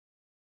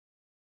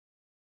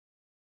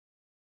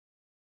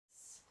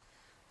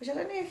which I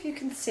don't know if you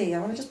can see.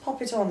 I'm going to just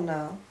pop it on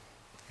now.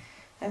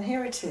 And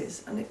here it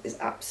is, and it is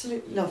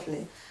absolutely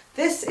lovely.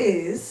 This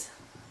is,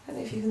 I don't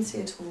know if you can see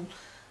it all.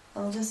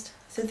 I'll just,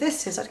 so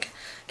this is,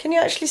 can you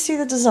actually see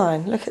the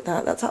design? Look at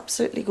that, that's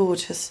absolutely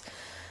gorgeous.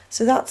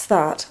 So that's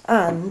that,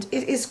 and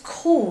it is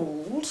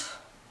called,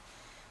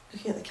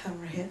 looking at the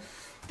camera here,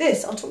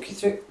 this, I'll talk you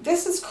through,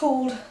 this is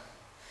called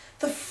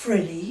the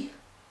Frilly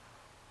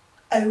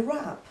O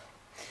Wrap.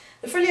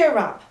 The Frilly O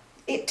Wrap,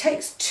 it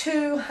takes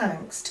 2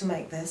 hanks to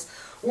make this.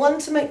 One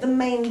to make the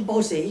main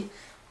body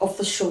of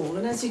the shawl,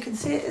 and as you can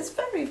see, it's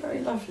very, very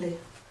lovely.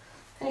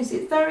 And you see,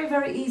 it's very,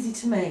 very easy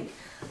to make,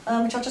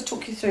 which I'll just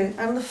talk you through.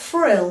 And the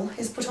frill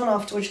is put on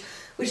afterwards,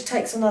 which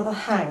takes another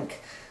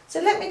hank.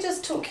 So let me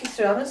just talk you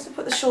through. I'm just going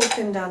to put the shawl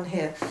pin down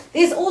here.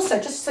 These also,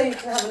 just so you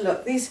can have a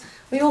look, these,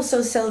 we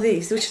also sell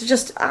these, which are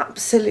just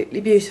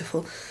absolutely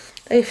beautiful.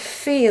 They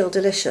feel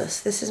delicious.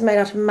 This is made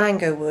out of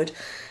mango wood.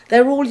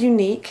 They're all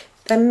unique.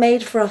 They're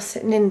made for us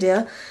in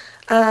India.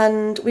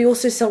 And we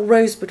also sell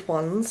rosewood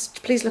ones.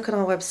 Please look on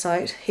our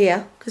website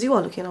here, because you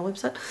are looking on our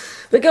website.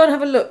 But go and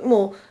have a look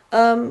more.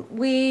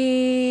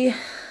 We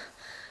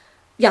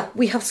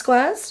have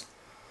squares,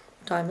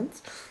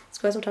 diamonds.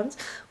 Squares or diamonds.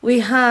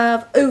 We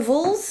have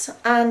ovals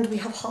and we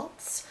have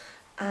hearts,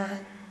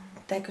 and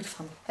they're good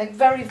fun. They're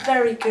very,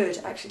 very good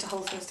actually to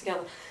hold things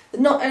together. But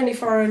not only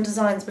for our own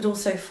designs, but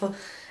also for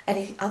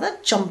any other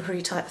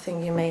jumpery type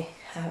thing you may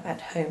have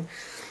at home.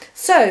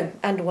 So,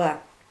 and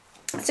wear.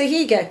 So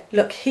here you go,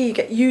 look, here you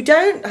go. You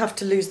don't have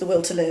to lose the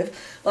will to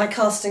live by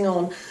casting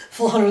on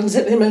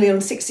 470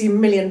 million, 60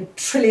 million,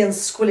 trillion,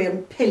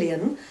 squillion,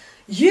 pillion.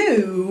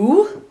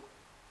 You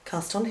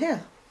cast on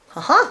here.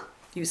 Haha,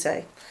 you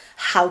say.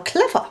 How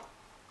clever.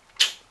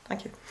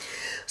 Thank you.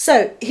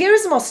 So here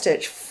is a moss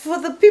stitch. For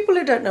the people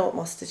who don't know what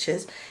moss stitch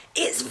is,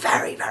 it's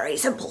very, very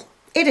simple.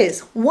 It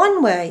is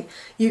one way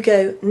you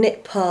go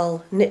knit,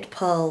 purl, knit,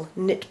 purl,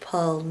 knit,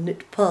 purl,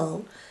 knit,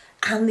 purl,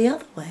 and the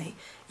other way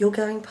you're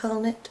going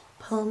purl, knit,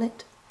 purl,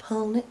 knit,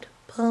 purl, knit,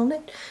 purl,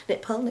 knit,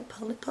 knit, purl, knit,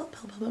 purl, knit, purl,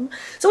 purl, purl, purl.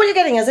 So what you're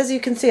getting is, as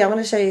you can see, I'm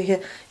going to show you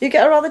here, you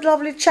get a rather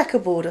lovely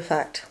checkerboard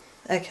effect.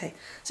 Okay,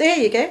 so here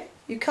you go.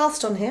 You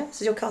cast on here.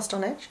 This is your cast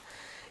on edge.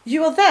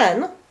 You are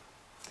then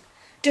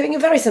doing a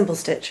very simple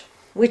stitch,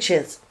 which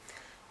is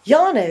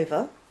yarn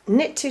over,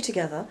 knit 2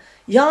 together,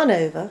 yarn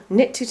over,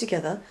 knit 2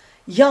 together,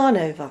 yarn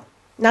over.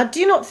 Now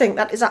do not think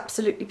that is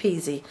absolutely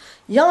peasy.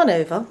 Yarn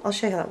over, I'll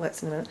show you how that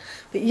works in a minute,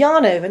 but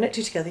yarn over, knit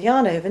 2 together,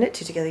 yarn over, knit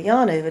 2 together,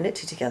 yarn over, knit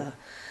 2 together.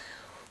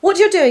 What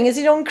you're doing is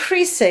you're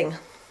increasing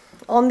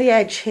on the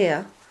edge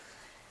here.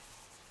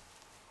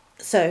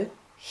 So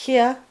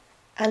here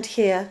and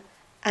here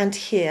and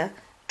here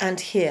and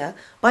here,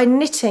 by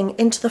knitting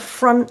into the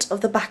front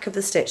of the back of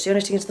the stitch. So you're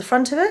knitting into the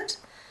front of it,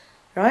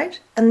 right?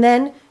 And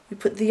then you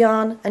put the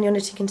yarn and you're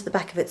knitting into the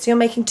back of it. So you're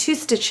making 2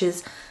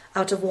 stitches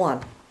out of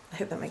 1. I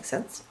hope that makes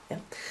sense. Yeah.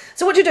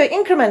 So what you're doing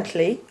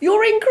incrementally,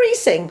 you're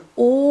increasing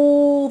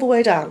all the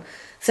way down.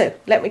 So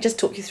let me just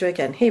talk you through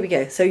again. Here we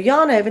go. So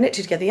yarn over, knit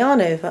 2 together,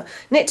 yarn over,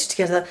 knit 2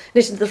 together,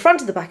 knit into the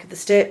front of the back of the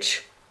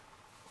stitch,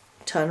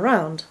 turn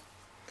around,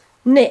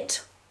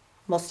 knit,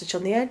 moss stitch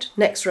on the edge,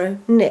 next row,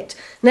 knit,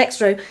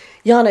 next row,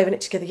 yarn over,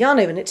 knit together, yarn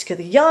over, knit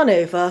together, yarn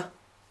over,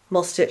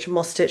 moss stitch,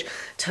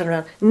 turn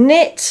around,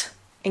 knit,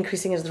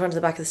 increasing into the front of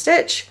the back of the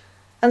stitch,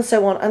 and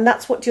so on. And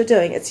that's what you're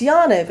doing. It's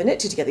yarn over, knit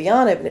 2 together,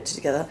 yarn over, knit 2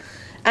 together,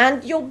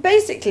 and you're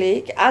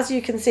basically, as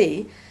you can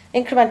see,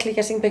 incrementally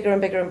getting bigger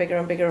and bigger and bigger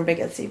and bigger and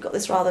bigger. So you've got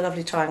this rather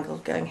lovely triangle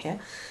going here.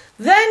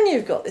 Then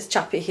you've got this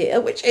chappy here,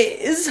 which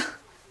is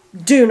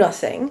do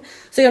nothing.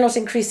 So you're not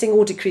increasing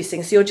or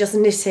decreasing, so you're just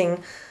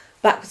knitting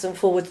backwards and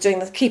forwards, doing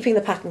the, keeping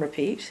the pattern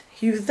repeat.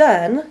 You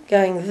then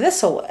going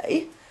this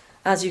away,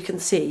 as you can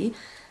see,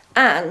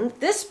 and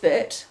this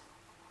bit,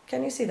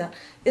 can you see that,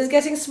 is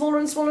getting smaller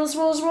and smaller and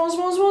smaller and smaller and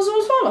smaller and smaller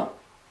and smaller.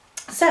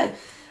 So,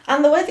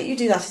 and the way that you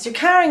do that is you're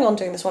carrying on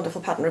doing this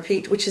wonderful pattern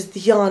repeat, which is the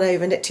yarn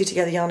over, knit 2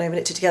 together, yarn over,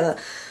 knit 2 together,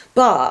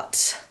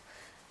 but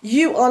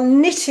you are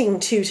knitting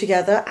 2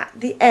 together at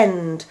the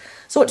end.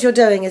 So what you're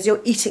doing is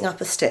you're eating up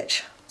a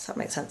stitch. Does that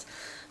make sense?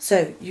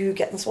 So you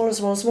get them smaller and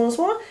smaller and smaller and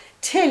smaller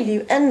till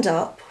you end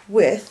up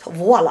with,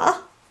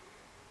 voila,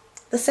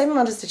 the same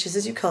amount of stitches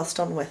as you cast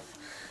on with.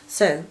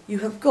 So you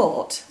have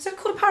got, is it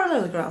called a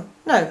parallelogram?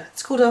 No,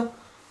 it's called a, what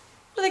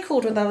are they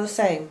called when they're the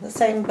same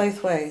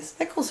both ways?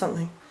 They're called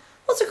something.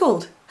 What's it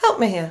called? Help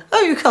me here.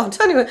 Oh, you can't.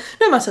 Anyway,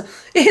 no matter.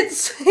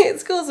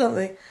 It's called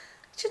something.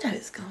 Do you know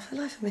it's gone for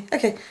the life of me?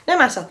 Okay, no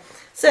matter.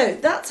 So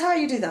that's how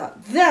you do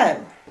that.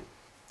 Then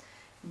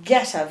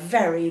get a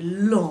very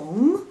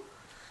long,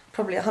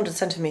 probably 100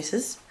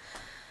 centimetres,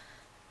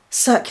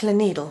 circular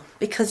needle,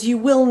 because you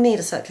will need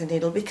a circular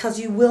needle, because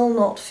you will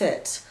not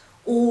fit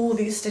all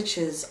these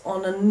stitches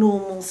on a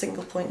normal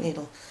single point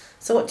needle.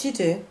 So what you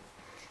do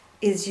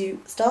is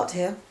you start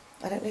here,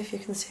 I don't know if you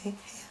can see here,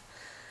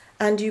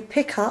 and you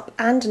pick up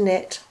and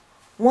knit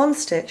 1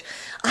 stitch.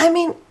 I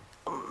mean,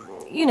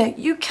 you know,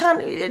 you can,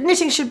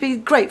 knitting should be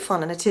great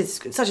fun, and it is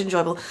such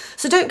enjoyable.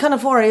 So don't kind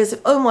of worry as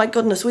if, oh my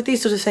goodness, with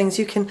these sort of things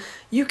you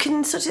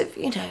can sort of,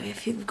 you know,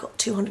 if you've got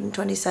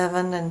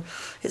 227 and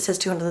it says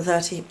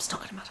 230, it's not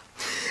going to matter.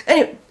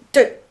 Anyway,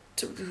 I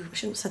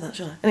shouldn't say that,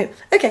 should I? Anyway,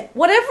 okay,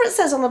 whatever it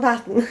says on the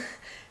pattern,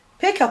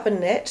 pick up and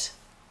knit,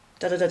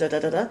 da da da da da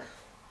da da,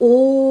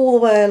 all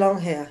the way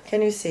along here.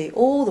 Can you see?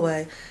 All the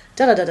way,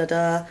 da da da da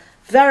da.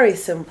 Very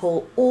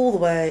simple, all the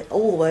way,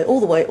 all the way, all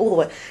the way, all the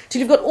way. So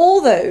you've got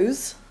all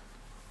those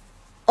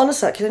on a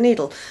circular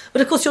needle.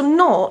 But of course you're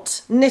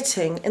not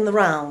knitting in the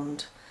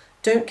round.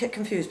 Don't get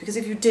confused, because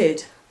if you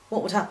did,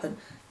 what would happen?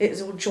 It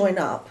will join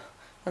up,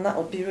 and that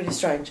would be really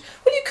strange.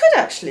 Well, you could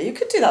actually, you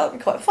could do that, that would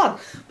be quite fun.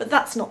 But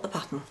that's not the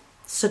pattern,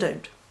 so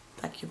don't.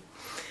 Thank you.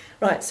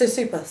 Right, so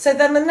super. So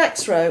then the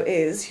next row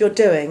is, you're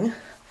doing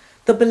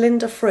the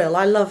Belinda frill.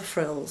 I love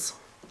frills.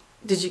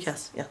 Did you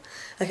guess? Yeah.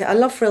 Okay, I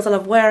love frills. I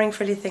love wearing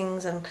frilly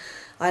things, and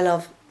I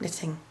love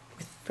knitting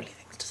with frilly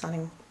things,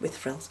 designing with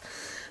frills.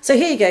 So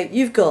here you go.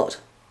 You've got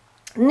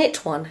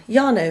knit one,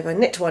 yarn over,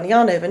 knit one,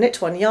 yarn over,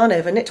 knit one, yarn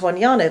over, knit one,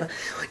 yarn over,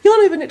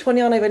 yarn over, knit one,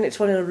 yarn over, knit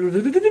one.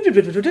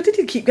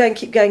 Keep going,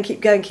 keep going, keep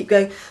going, keep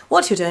going.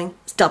 What you're doing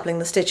is doubling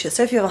the stitches.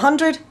 So if you have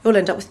 100, you'll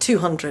end up with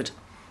 200.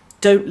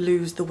 Don't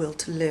lose the will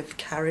to live.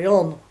 Carry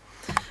on.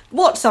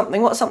 What's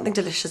something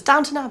delicious?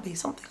 Downton Abbey,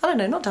 something. I don't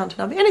know, not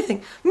Downton Abbey,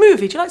 anything.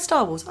 Movie, do you like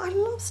Star Wars? I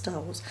love Star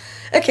Wars.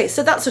 Okay,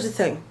 so that sort of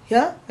thing,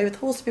 yeah? May the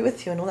horse be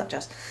with you and all that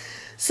jazz.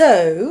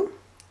 So,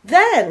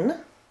 then,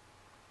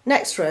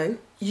 next row,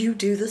 you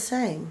do the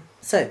same.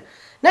 So,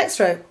 next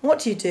row,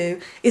 what you do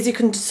is you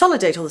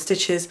consolidate all the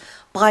stitches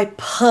by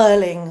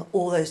purling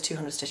all those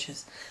 200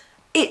 stitches.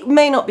 It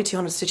may not be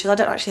 200 stitches, I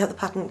don't actually have the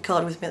pattern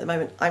card with me at the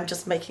moment, I'm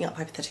just making up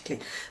hypothetically,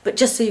 but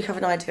just so you have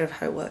an idea of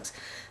how it works.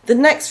 The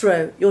next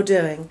row you're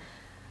doing,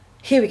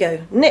 here we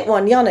go, knit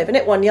one, yarn over,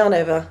 knit one, yarn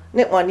over,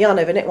 knit one, yarn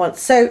over, knit one.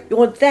 So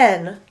you're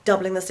then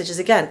doubling the stitches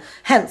again.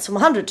 Hence from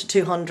 100 to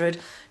 200,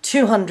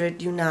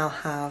 200 you now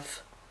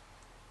have,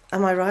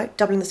 am I right?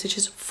 Doubling the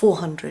stitches,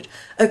 400.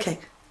 Okay,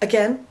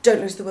 again, don't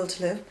lose the will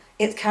to live.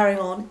 It's carrying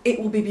on, it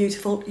will be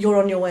beautiful,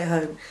 you're on your way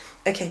home.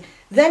 Okay,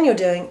 then you're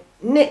doing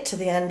knit to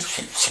the end,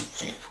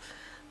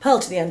 purl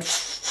to the end,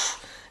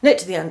 knit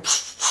to the end,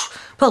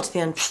 purl to the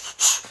end,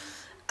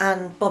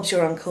 and Bob's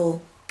your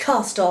uncle.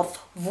 Cast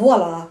off,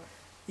 voila,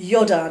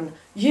 you're done.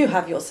 You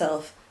have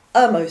yourself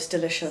a most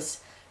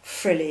delicious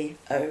Frilly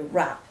O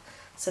Wrap.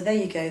 So there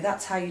you go,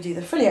 that's how you do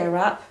the Frilly O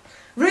Wrap.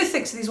 Ruth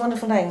thinks of these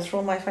wonderful names for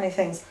all my funny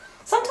things.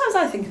 Sometimes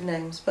I think of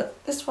names,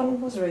 but this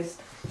one was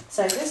Ruth.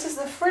 So this is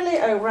the Frilly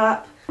O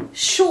Wrap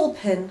shawl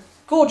pin.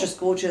 Gorgeous,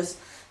 gorgeous.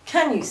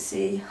 Can you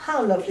see?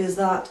 How lovely is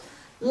that?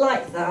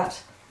 Like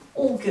that.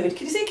 All good.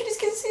 Can you see? Can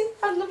you see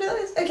how lovely that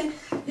is? Okay.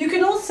 You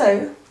can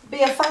also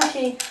be a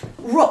funky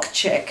rock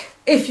chick,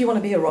 if you want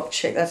to be a rock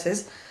chick, that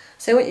is.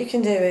 So what you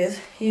can do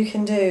is, you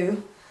can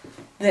do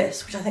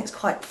this, which I think is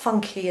quite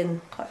funky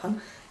and quite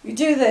fun. You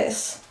do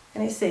this,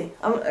 and you see,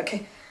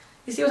 okay,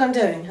 you see what I'm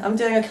doing? I'm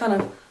doing a kind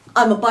of,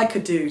 I'm a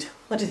biker dude.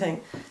 What do you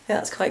think? Yeah,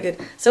 that's quite good.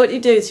 So what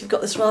you do is you've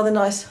got this rather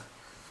nice,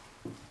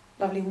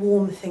 lovely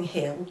warm thing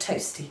here, all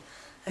toasty.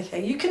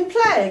 Okay, you can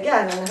play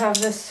again and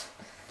have this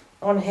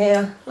on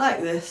here,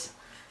 like this.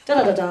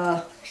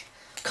 Da-da-da-da.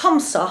 Comme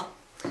ça.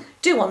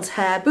 Do one's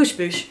hair, boosh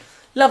boosh,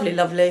 lovely,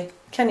 lovely.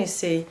 Can you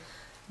see?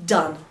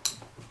 Done.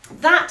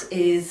 That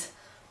is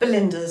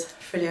Belinda's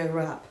Frilly O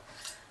Wrap.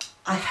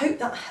 I hope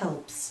that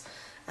helps,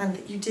 and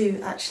that you do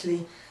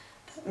actually,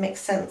 that makes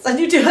sense, and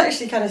you do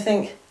actually kind of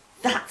think,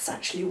 that's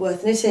actually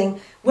worth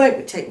knitting,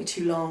 won't take me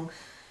too long,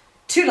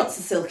 2 lots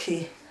of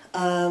silky.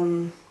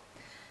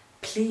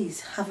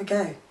 Please have a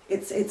go.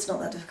 It's not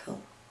that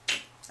difficult.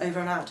 Over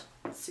and out.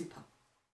 Super.